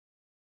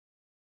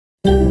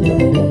I'm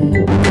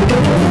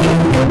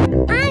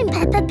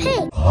Peppa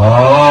Pig.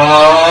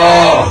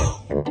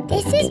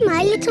 This is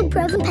my little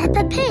brother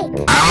Peppa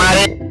Pig.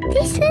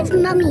 This is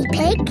Mummy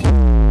Pig.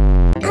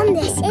 And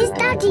this is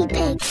Daddy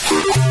Pig.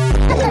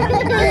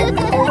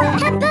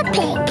 Peppa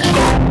Pig.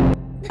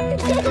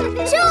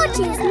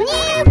 George's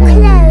new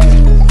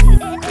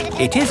clothes.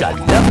 It is a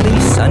lovely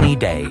sunny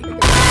day.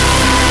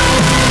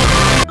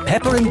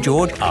 Peppa and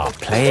George are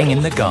playing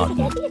in the garden.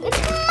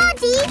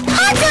 Muddy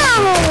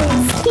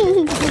puddles!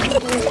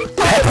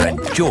 Peppa and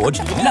George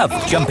love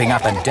jumping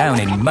up and down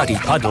in muddy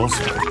puddles.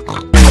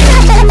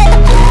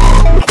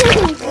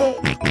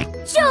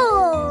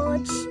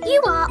 George,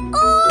 you are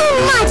all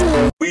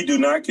muddy. We do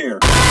not care.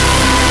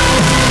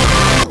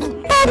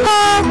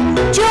 Peppa!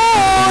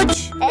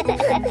 George!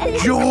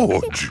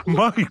 George,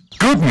 my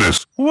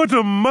goodness, what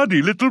a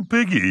muddy little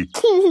piggy.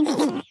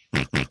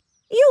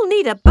 You'll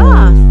need a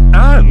bath.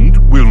 And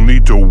we'll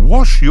need to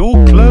wash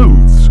your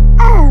clothes.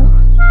 Oh.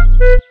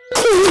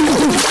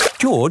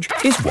 George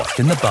is washed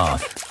in the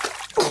bath.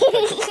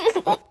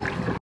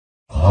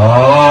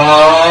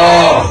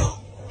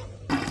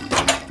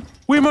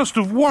 We must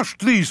have washed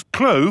these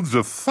clothes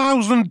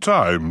 1,000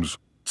 times.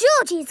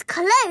 George's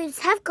clothes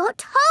have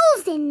got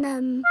holes in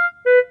them.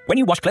 When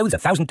you wash clothes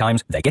 1,000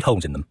 times, they get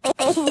holes in them.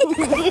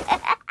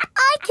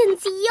 I can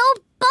see your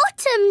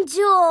bottom,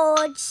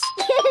 George.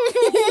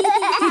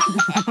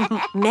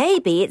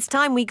 Maybe it's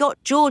time we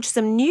got George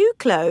some new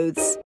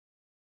clothes.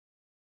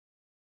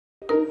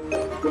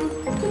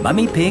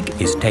 Mummy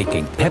Pig is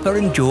taking Peppa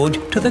and George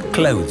to the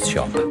clothes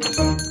shop.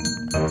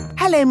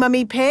 Hello,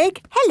 Mummy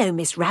Pig. Hello,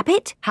 Miss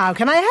Rabbit. How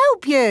can I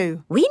help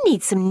you? We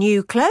need some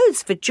new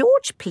clothes for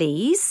George,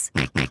 please.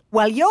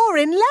 Well, you're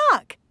in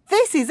luck.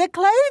 This is a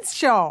clothes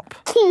shop.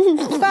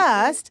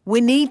 First, we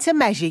need to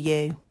measure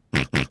you.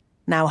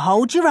 Now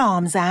hold your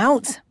arms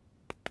out.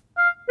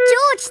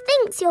 George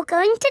thinks you're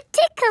going to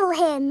tickle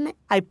him.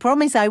 I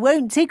promise I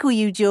won't tickle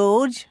you,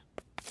 George.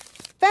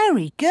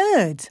 Very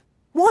good.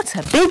 What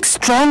a big,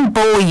 strong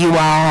boy you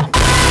are.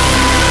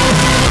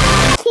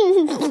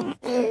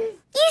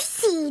 You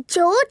see,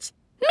 George,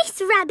 Miss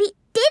Rabbit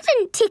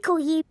didn't tickle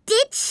you,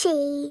 did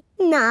she?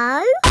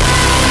 No.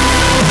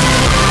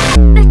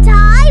 But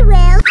I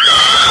will.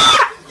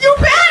 You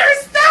better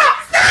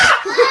stop!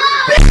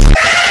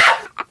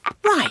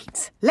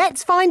 Right,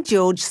 let's find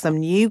George some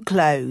new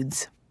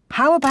clothes.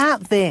 How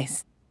about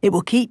this? It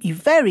will keep you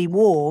very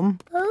warm.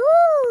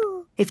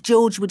 Ooh. If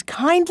George would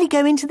kindly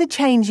go into the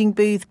changing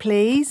booth,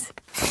 please.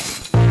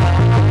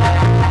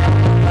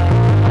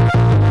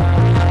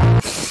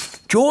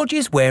 George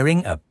is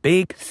wearing a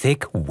big,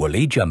 thick,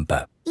 woolly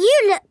jumper. You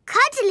look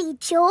cuddly,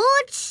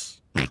 George.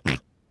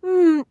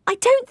 I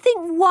don't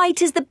think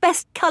white is the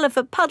best colour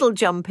for puddle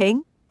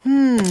jumping.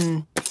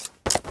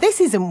 This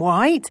isn't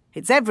white.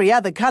 It's every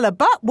other colour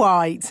but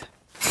white.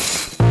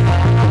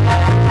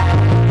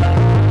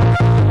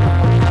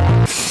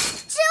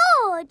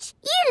 George,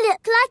 you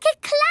look like a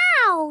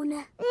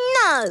clown.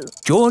 No.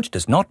 George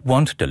does not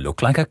want to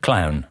look like a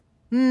clown.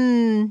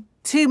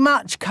 Too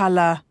much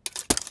colour.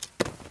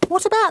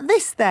 What about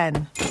this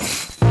then?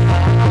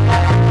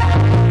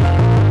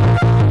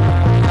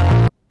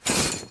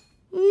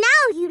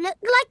 Now you look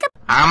like a...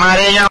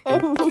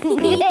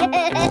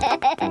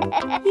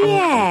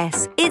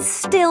 Yes, it's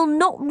still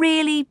not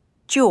really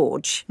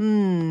George.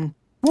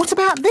 What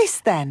about this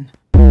then?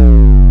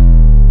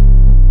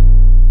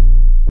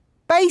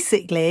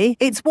 Basically,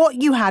 it's what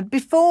you had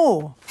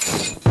before.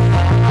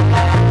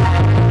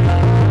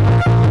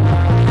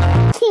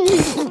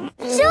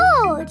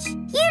 George,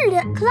 you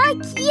look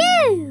like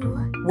you.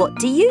 What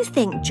do you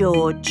think,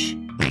 George?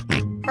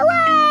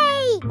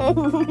 Hooray!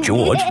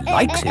 George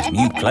likes his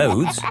new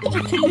clothes.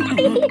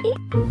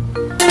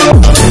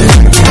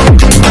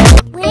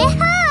 We're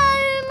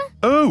home.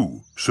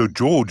 Oh, so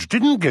George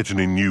didn't get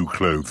any new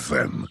clothes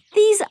then?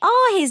 These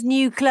are his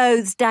new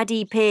clothes,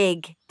 Daddy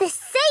Pig. The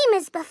same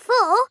as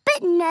before,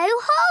 but no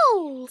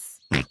holes.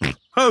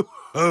 Ho,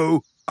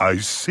 ho, I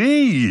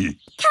see.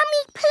 Can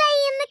we play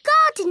in the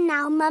garden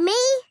now, Mummy?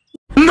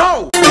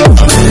 No!